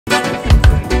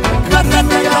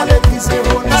ጊዜ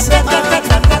ሆነ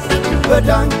ሰዓት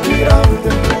በዳንኪራው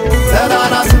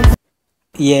ተራራስ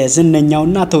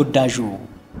የዝነኛውና ተወዳጁ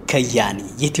ከያኒ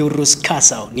የቴዎድሮስ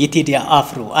ካሳውን የቴዲ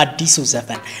አፍሮ አዲሱ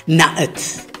ዘፈን ናእት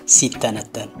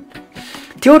ሲተነተን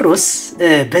ቴዎድሮስ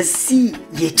በዚህ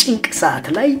የጭንቅ ሰዓት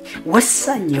ላይ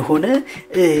ወሳኝ የሆነ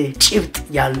ጭብጥ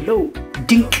ያለው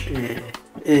ድንቅ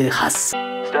ሐሳብ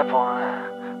Step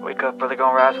 1, wake up early,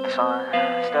 gonna rise with the sun.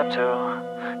 Step 2,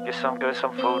 get some good,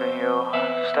 some food in you.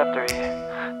 Step 3,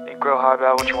 think real hard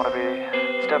about what you wanna be.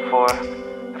 Step 4,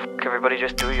 everybody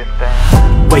just do your thing.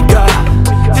 Wake up,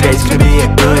 today's gonna be a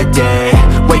good day.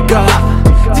 Wake up,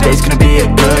 today's gonna be a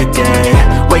good day.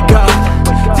 Wake up,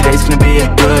 today's gonna be a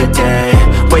good day.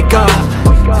 Wake up,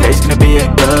 today's gonna be a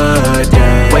good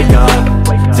day. Wake up,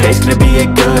 today's gonna be a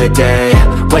good day.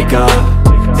 Wake up,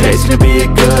 today's gonna be a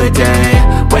good day.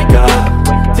 Wake up,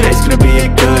 today's gonna be a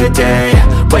good day.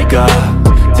 Wake up,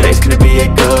 today's gonna be a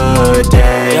good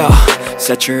day. Yo,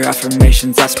 set your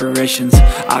affirmations, aspirations.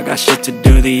 I got shit to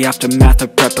do, the aftermath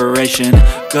of preparation.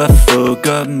 Good food,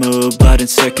 good mood, blood in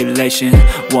circulation.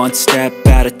 One step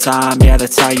at a time, yeah,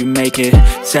 that's how you make it.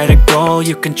 Set a goal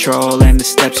you control and the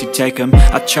steps you take them.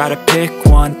 I try to pick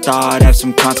one thought, have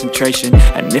some concentration.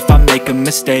 And if I make a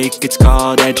mistake, it's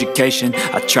called education.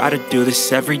 I try to do this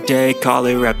every day, call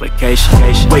it replication.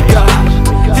 Wake up,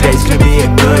 today's gonna be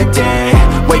a good day.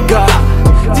 Wake up,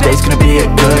 today's gonna be a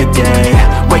good day.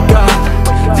 Wake up,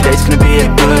 today's gonna be a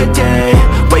good day.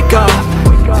 Wake up,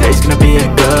 today's gonna be a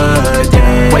good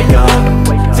day. Wake up,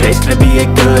 today's gonna be a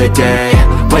good day.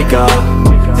 Wake up,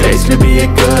 today's gonna be a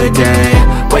good day.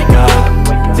 Wake up,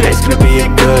 today's gonna be a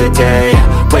good day.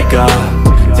 Wake up,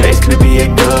 today's gonna be a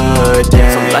good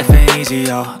day. So life ain't easy,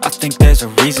 yo, I think there's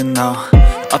a reason though.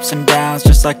 Ups and downs,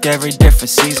 just like every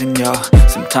different season, yo.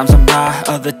 Sometimes I'm high,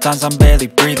 other times I'm barely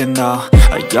breathing, though.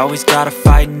 I always gotta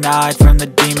fight and hide from the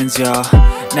demons, yo.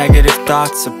 Negative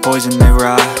thoughts are poison, they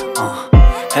rot.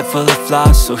 Head full of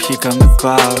flies, so here come the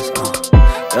clouds.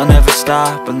 They'll never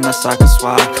stop unless I can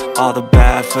swap all the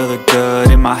bad for the good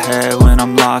in my head when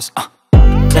I'm lost.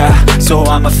 Yeah, so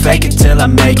I'ma fake it till I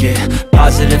make it.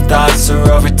 Positive thoughts are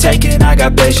overtaken, I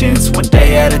got patience. One day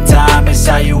at a time is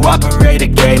how you operate a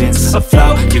cadence. A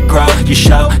flow, you grow, you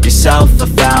show yourself a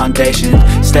foundation.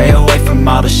 Stay away from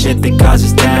all the shit that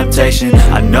causes temptation.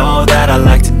 I know that I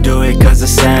like to do it cause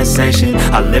it's sensation.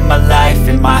 I live my life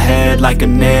in my head like a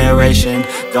narration.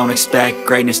 Don't expect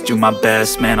greatness, do my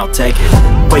best, man, I'll take it.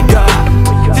 Wake up,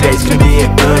 today's gonna be a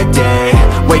good day.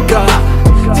 Wake up,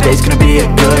 today's gonna be a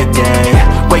good day.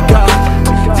 Wake up,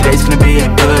 today's gonna be a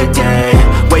good day.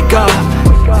 Wake up,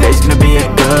 today's gonna be a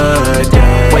good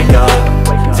day. Wake up,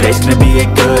 today's gonna be a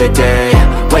good day.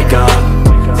 Wake up,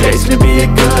 today's gonna be a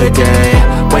good day.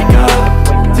 Wake up,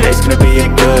 today's gonna be a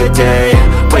good day.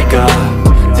 Wake up,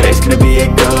 today's gonna be a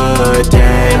good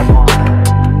day.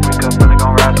 Wake up early,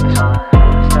 gonna rise with the sun.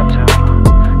 Step 2,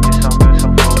 get some good,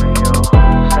 some food in you.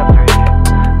 Step 3,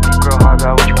 think real hard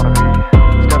about what you wanna be.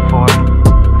 Step 4,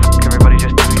 everybody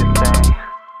just do your thing.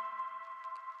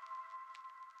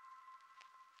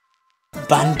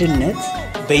 በአንድነት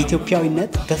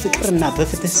በኢትዮጵያዊነት በፍቅርና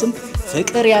በፍትህ ስም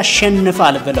ፍቅር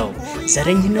ያሸንፋል ብለው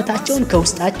ዘረኝነታቸውን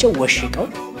ከውስጣቸው ወሽቀው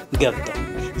ገብተው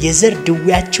የዘር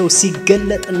ድውያቸው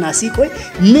ሲገለጥና ሲቆይ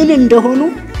ምን እንደሆኑ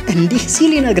እንዲህ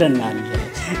ሲል ይነግረናል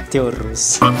ቴዎድሮስ።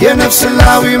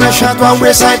 የነፍስላዊ መሻቷው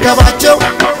ሳይገባቸው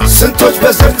ስንቶች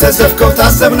በዘር ተዘፍቀው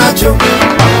ታሰብናቸው።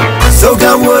 ሰው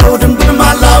ጋወረው ድንብር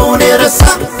ማላውን የረሳ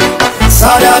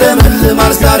ሳያለምልም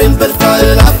አልዛሬም በልፋል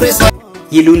አፍሬሳ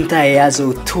ይሉንታ የያዘው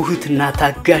ትሁትና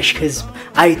ታጋሽ ህዝብ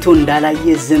አይቶ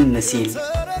እንዳላየ ዝም ሲል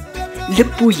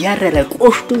ልቡ ያረረ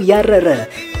ቆሽቱ ያረረ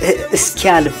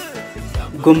እስኪያልፍ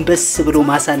ጎንበስ ብሎ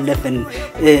ማሳለፍን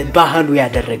ባህሉ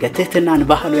ያደረገ ትህትናን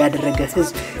ባህሉ ያደረገ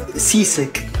ህዝብ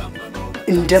ሲስቅ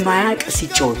እንደማያቅ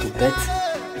ሲጫወቱበት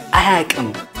አያቅም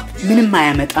ምንም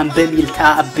አያመጣም በሚል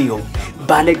ታብዮ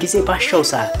ባለ ጊዜ ባሻው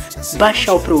ሰዓት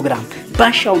ባሻው ፕሮግራም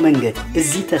ባሻው መንገድ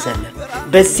እዚህ ተሰለፍ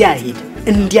በዚያ ሂድ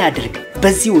እንዲያድርግ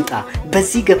በዚህ ወጣ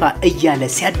በዚህ ገባ እያለ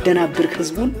ሲያደናብር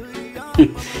ህዝቡን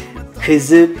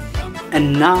ህዝብ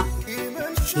እና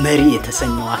መሪ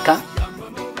የተሰኘው አካል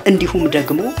እንዲሁም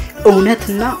ደግሞ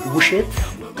እውነትና ውሸት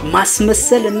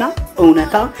ማስመሰልና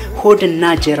እውነታ ሆድና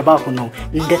ጀርባ ሆነው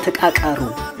እንደተቃቃሩ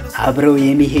አብረው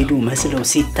የሚሄዱ መስለው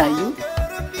ሲታዩ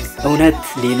እውነት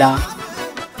ሌላ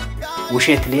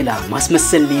ውሸት ሌላ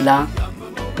ማስመሰል ሌላ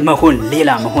መሆን ሌላ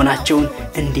መሆናቸውን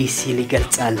እንዲህ ሲል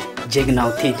ይገልጻል ጀግናው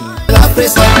ቴዲ።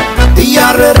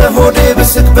 ያረረ ሆዴ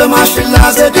በስክ በማሽላ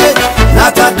ዘዴ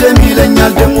ናታደም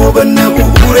ይለኛል ደሞ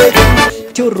በነቡሬ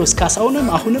ቴዎድሮስ ካሳውንም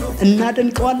አሁንም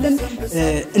እናደንቀዋለን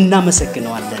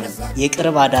እናመሰግነዋለን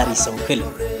የቅርብ አዳሪ ሰው ክል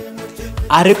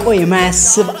አርቆ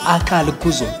የማያስብ አካል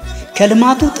ጉዞ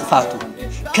ከልማቱ ጥፋቱ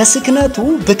ከስክነቱ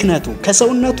ብክነቱ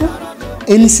ከሰውነቱ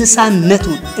እንስሳነቱ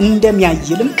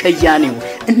እንደሚያይልም ከያኔው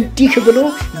እንዲህ ብሎ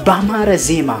ባማረ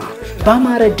ዜማ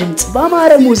ባማረ ድምጽ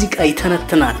ባማረ ሙዚቃ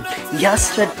ይተነትናል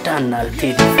ያስረዳናል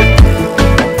ቴዲ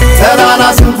ተራራ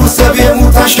ዝንጉሰብ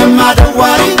የሙታሽማ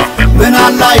ደዋሪ ምን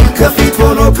አላይ ከፊት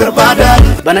ሆኖ ቅርባዳሪ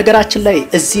በነገራችን ላይ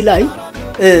እዚህ ላይ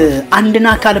አንድና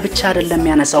አካል ብቻ አይደለም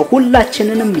ያነሳው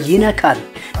ሁላችንንም ይነካል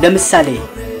ለምሳሌ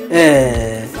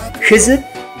ህዝብ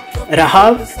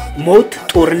ረሃብ ሞት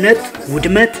ጦርነት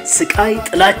ውድመት ስቃይ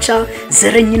ጥላቻ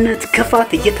ዘረኝነት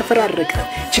ክፋት እየተፈራረቀ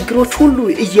ችግሮች ሁሉ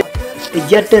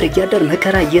እያደር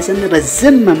መከራ እየዘነበ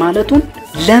ዝም ማለቱን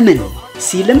ለምን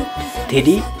ሲልም ቴዲ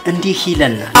እንዲህ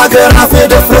ይለናል አገር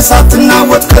አፈደፈሳትና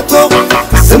ወጥከቶ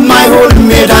ዝም አይሆን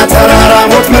ሜዳ ተራራ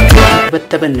ሞት መጥቶ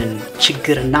በተበነን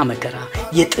ችግርና መከራ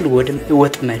የጥል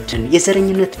ወጥመድን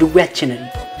የዘረኝነት ድውያችንን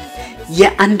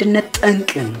የአንድነት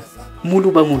ጠንቅን ሙሉ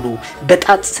በሙሉ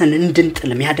በጣጥሰን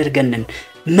እንድንጥልም ያደርገንን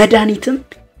መዳኒትም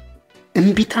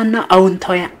እንቢታና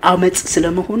አውንታዊ አመጽ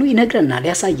ስለመሆኑ ይነግረናል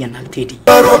ያሳየናል ቴዲ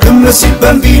ሮግም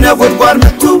ሲበንቢና ወድጓር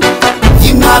መጡ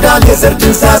ይናዳል የዘር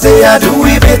ድንሳዜ ያድዊ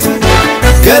ቤቱ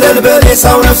ገለል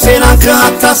በሌሳው ነፍሴን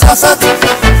አንከአታሳሳት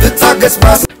ብታገስ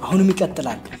ባስ አሁንም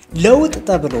ይቀጥላል ለውጥ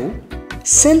ተብሎ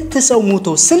ስንት ሰው ሞቶ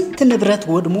ስንት ንብረት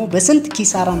ወድሞ በስንት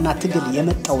ኪሳራና ትግል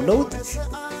የመጣው ለውጥ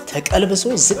ተቀልብሶ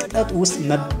ዝቅጠት ውስጥ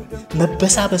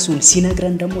መበሳበሱን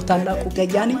ሲነግረን ደሞ ታላቁ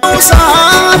ገያኔ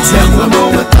ሳት ያመመው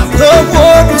መጣ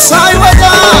ተወዱ ሳይወጣ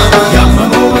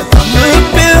ያመመው መጣ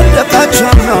ልቤን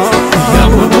ለካቻና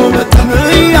ያመመው መጣ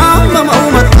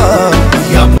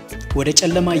ወደ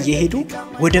ጨለማ እየሄዱ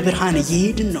ወደ ብርሃን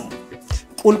እየሄድን ነው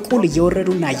ቁልቁል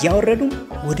እየወረዱና ያወረዱ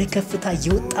ወደ ከፍታ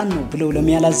እየወጣን ነው ብለው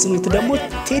ለሚያላዝኑት ደሞ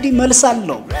ቴዲ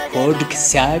መልሳለው ሆድክ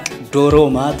ሲያቅ ዶሮ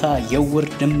ማታ የውር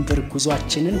ድንብር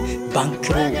ጉዟችንን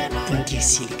ባንክሮ እንዲህ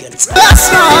ሲል ገልጽ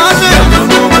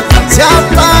ያመመው መጣ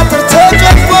ሲያጣጥር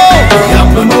ተጨፎ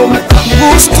ያመመው መጣ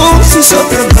ውስጡን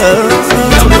ሲሰጥር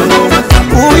ያመመው መጣ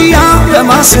ውያ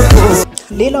ለማሰቆ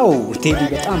ሌላው ቴዲ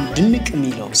በጣም ድንቅ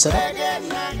የሚለው ስራ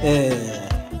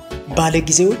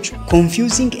ባለጊዜዎች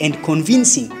ኮንፊውዚንግ ኤንድ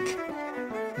ኮንቪንሲንግ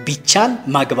ቢቻል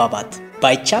ማግባባት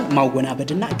ባይቻል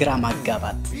ማወናበድና ግራ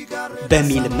ማጋባት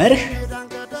በሚል መርህ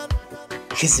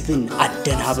ህዝብን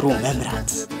አደናብሮ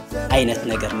መምራት አይነት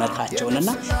ነገር መርካቸውንና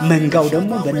መንጋው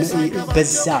ደግሞ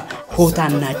በዛ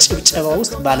ሆታና ጭብጨባ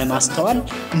ውስጥ ባለማስተዋል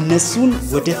እነሱን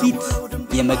ወደፊት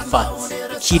የመግፋት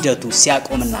ሂደቱ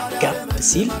ሲያቆምና ጋብ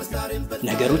ሲል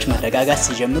ነገሮች መረጋጋት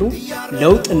ሲጀምሩ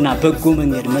ለውጥና በጎ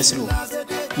መንገድ መስሎ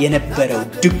የነበረው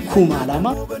ድኩም ዓላማ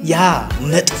ያ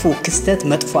መጥፎ ክስተት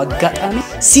መጥፎ አጋጣሚ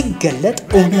ሲገለጥ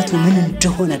እውነቱ ምን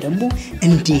እንደሆነ ደግሞ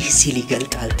እንዲህ ሲል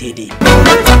ይገልጣል ቴዲ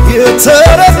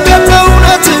የተረገጠ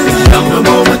እውነት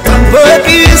ያመመው መጣ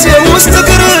በጊዜ ውስጥ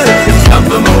ግር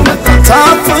ያመመው መጣ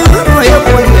ታፍኖ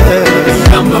የቆየ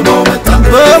ያመመው መጣ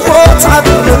በቦታ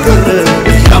ግር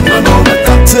ያመመው መጣ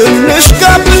ትንሽ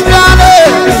ጋብኛለ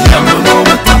ያመመው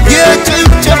መጣ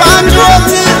የጭብጨባ ጩኸት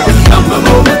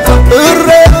ያመመው መጣ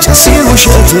እረጭ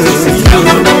ሲውሸት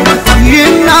ያመመው መጣ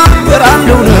ይናገራል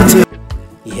እውነት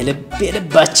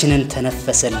የልባችንን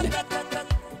ተነፈሰልን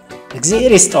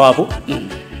እግዚአብሔር ይስጠዋቦ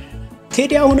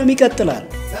ቴዲ አሁንም ይቀጥላል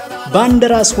ባንድ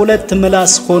ራስ ሁለት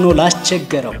ምላስ ሆኖ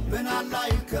ላስቸገረው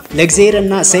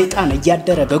ለእግዚአብሔርና ሰይጣን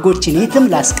እያደረ በጎችን የትም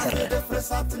ላስቀረ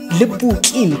ልቡ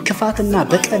ቂም ክፋትና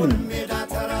በቀልም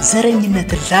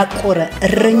ዘረኝነት ላቆረ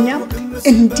እረኛ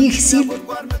እንዲህ ሲል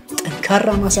ጠንካራ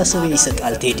ማሳሰቢያ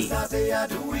ይሰጣል ቴዲ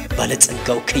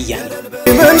ባለጸጋው ከያኔ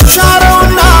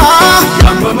መንሻረውና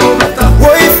ያመመው መጣ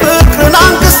ወይ ፍቅርን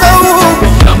አንግሰው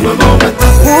ያመመው መጣ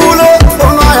ሁለት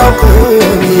ሆኖ አያውቅም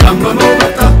ያመመው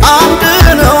መጣ አንድ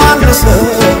ነው አንድ ሰው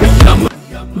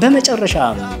በመጨረሻ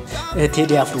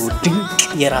ቴዲ አፍሮ ድንቅ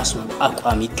የራሱ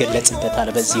አቋም ይገለጽበታል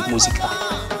በዚህ ሙዚቃ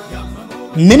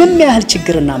ምንም ያህል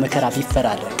ችግርና መከራ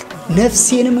ቢፈራረቅ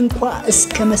ነፍሴንም እንኳን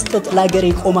እስከ መስጠት ላገሬ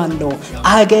ቆማለሁ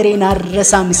አገሬን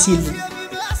አረሳም ሲል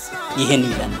ይሄን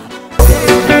ይለናል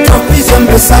ቶፒዘም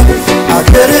በሳ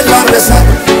አገሬ ላረሳ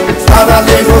ታራሌ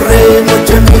ኖሬ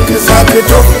ሞጀም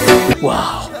ከሳከቶ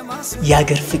ዋው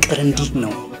ያገር ፍቅር እንዲህ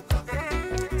ነው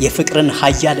የፍቅርን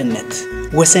ኃያልነት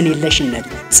ወሰን የለሽነት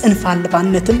ጽንፍ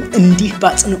አልባነትም እንዲህ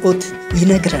ባጽንኦት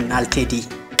ይነግረናል ቴዲ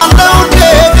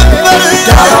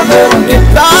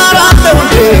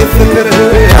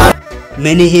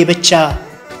ምን ይሄ ብቻ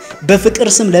በፍቅር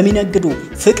ስም ለሚነግዱ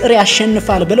ፍቅር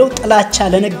ያሸንፋል ብለው ጥላቻ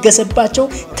ለነገሰባቸው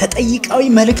ተጠይቃዊ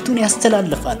መልእክቱን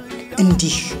ያስተላልፋል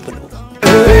እንዲህ ብሎ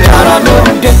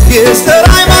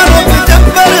የሰራይ ማሮት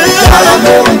ተበር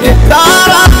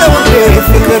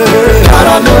ፍቅር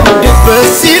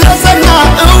በሲለሰና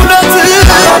እውነት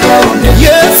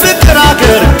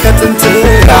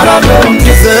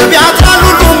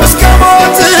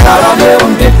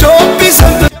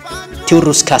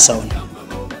ቴዎድሮስ ካሳውን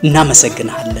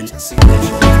እናመሰግናለን።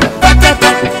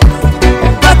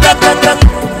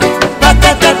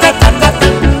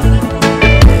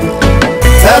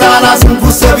 ተራራ ዝንቡ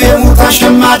ሰቤ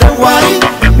ሙታሽማ ደዋሪ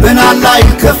ምን አላይ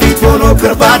ከፊት ሆኖ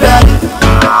ክርባዳሪ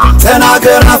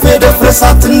ተናገር አፌ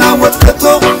ደፍረሳትና ወጥከቶ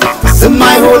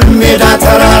ዝማይሆን ሜዳ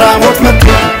ተራራ ሞት መጥቶ